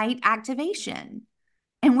and light activation.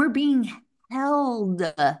 And we're being held,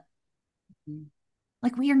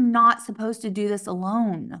 like we are not supposed to do this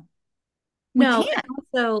alone. We No, can't. and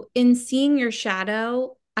also in seeing your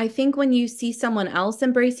shadow, I think when you see someone else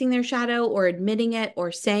embracing their shadow or admitting it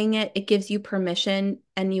or saying it, it gives you permission.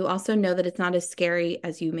 And you also know that it's not as scary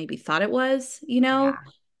as you maybe thought it was, you know? Yeah.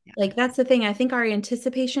 Yeah. Like that's the thing. I think our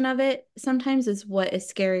anticipation of it sometimes is what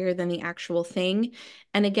is scarier than the actual thing.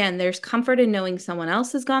 And again, there's comfort in knowing someone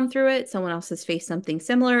else has gone through it, someone else has faced something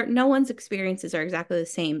similar. No one's experiences are exactly the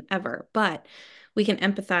same ever, but we can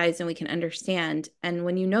empathize and we can understand. And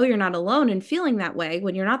when you know you're not alone in feeling that way,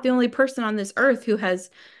 when you're not the only person on this earth who has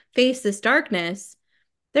faced this darkness,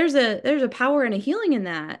 there's a power and a healing in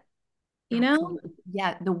that, you know? Absolutely.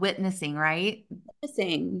 Yeah, the witnessing, right?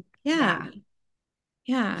 Missing. Yeah. Yeah.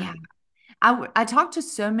 Yeah. Yeah. I talk to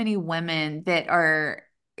so many women that are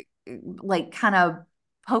like kind of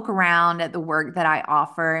poke around at the work that I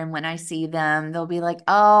offer. And when I see them, they'll be like,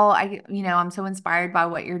 oh, I'm so inspired by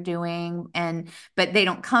what you're doing. But they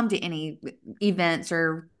don't come to any events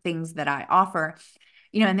or things that I offer,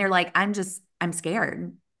 and they're like, I'm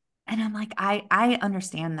scared. And I'm like, I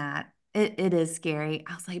understand that. It is scary.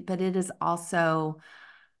 I was like, but it is also,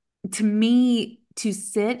 to me, to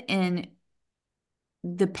sit in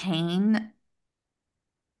the pain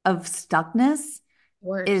of stuckness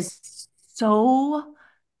Worse. is so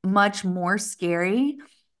much more scary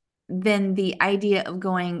than the idea of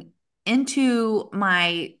going into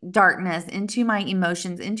my darkness, into my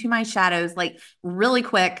emotions, into my shadows, like really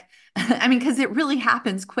quick. I mean, because it really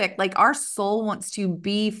happens quick. Like our soul wants to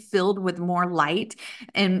be filled with more light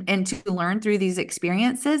and to learn through these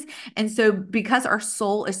experiences. And so because our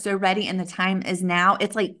soul is so ready and the time is now,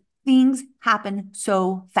 it's like things happen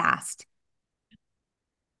so fast.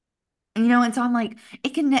 And so I'm like,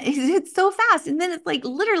 it's so fast. And then it's like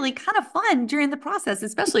literally kind of fun during the process,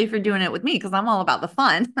 especially if you're doing it with me, because I'm all about the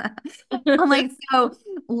fun. I'm like, so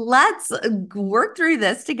let's work through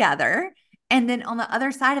this together. And then on the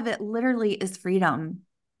other side of it, literally is freedom.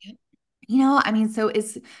 I mean, so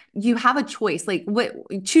you have a choice, like what,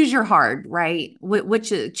 choose your hard, right? Which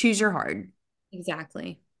choose your hard.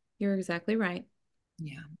 Exactly. You're exactly right.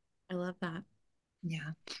 Yeah. I love that.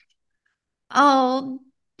 Yeah. Oh,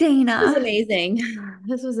 This was Dana. amazing.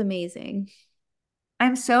 This was amazing.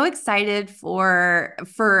 I'm so excited for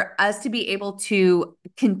us to be able to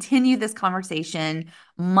continue this conversation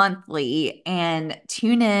monthly and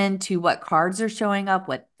tune in to what cards are showing up,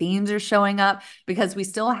 what themes are showing up, because we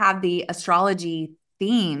still have the astrology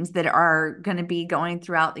themes that are going to be going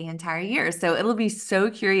throughout the entire year. So it'll be so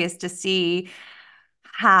curious to see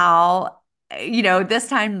how, this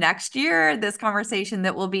time next year, this conversation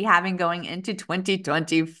that we'll be having going into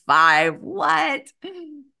 2025. What?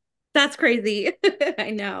 That's crazy.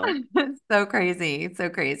 I know. So crazy, so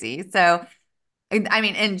crazy. So, I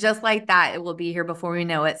mean, and just like that, it will be here before we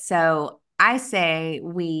know it. So, I say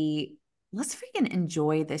we let's freaking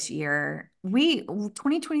enjoy this year.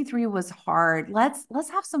 2023 was hard. Let's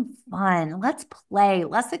have some fun. Let's play.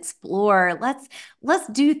 Let's explore. Let's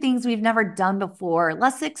do things we've never done before.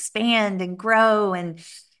 Let's expand and grow and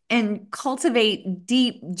cultivate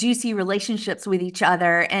deep, juicy relationships with each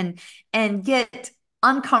other and get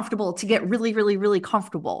uncomfortable to get really, really, really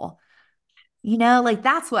comfortable. Like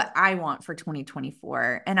that's what I want for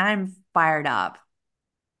 2024. And I'm fired up.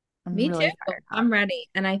 I'm Me too. really fired up. I'm ready.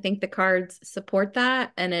 And I think the cards support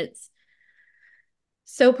that. And it's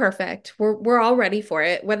so perfect. We're all ready for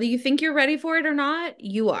it. Whether you think you're ready for it or not,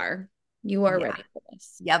 you are. You are Yeah. ready for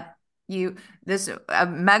this. Yep. This a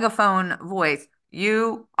megaphone voice.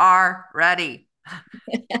 You are ready.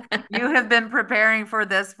 You have been preparing for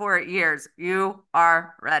this for years. You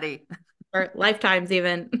are ready. Or lifetimes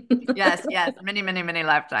even. Yes, yes. Many, many, many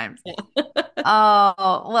lifetimes. Yeah.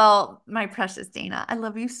 Oh, well, my precious Dana, I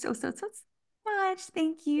love you so, so, so much.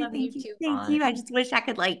 Thank you. Love you Thank you. too, Thank Vaughn. you. I just wish I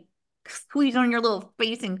could like squeeze on your little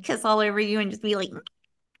face and kiss all over you and just be like,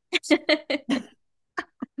 Thank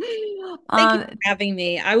you um, for having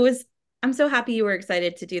me. I'm so happy you were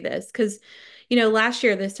excited to do this because, last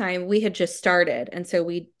year this time we had just started. And so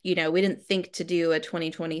we didn't think to do a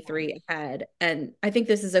 2023 ahead. And I think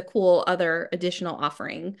this is a cool other additional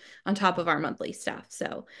offering on top of our monthly stuff.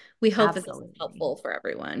 So we hope that this is absolutely. helpful for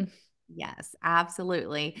everyone. Yes,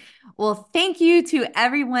 absolutely. Well, thank you to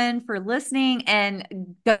everyone for listening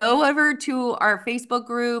and go over to our Facebook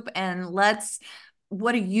group and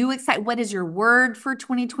what are you excited? What is your word for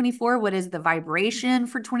 2024? What is the vibration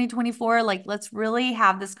for 2024? Like, let's really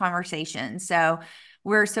have this conversation. So,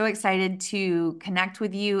 we're so excited to connect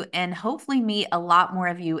with you and hopefully meet a lot more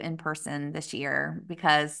of you in person this year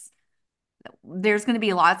because there's going to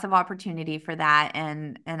be lots of opportunity for that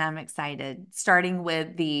and I'm excited starting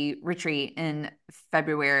with the retreat in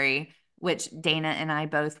February, which Dana and I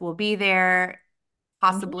both will be there,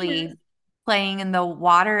 I'm joining. possibly playing in the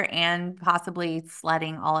water and possibly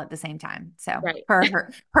sledding all at the same time. So Right.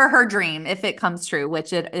 per her dream, if it comes true,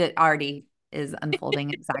 which it already is unfolding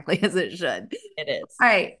exactly as it should. It is. All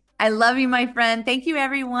right. I love you, my friend. Thank you,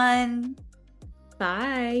 everyone.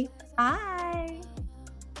 Bye. Bye.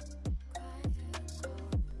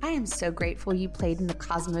 I am so grateful you played in the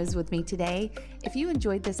cosmos with me today. If you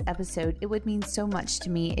enjoyed this episode, it would mean so much to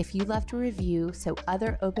me if you left a review so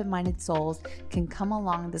other open-minded souls can come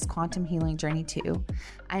along this quantum healing journey too.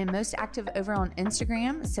 I am most active over on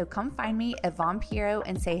Instagram, so come find me at Von Piero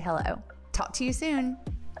and say hello. Talk to you soon.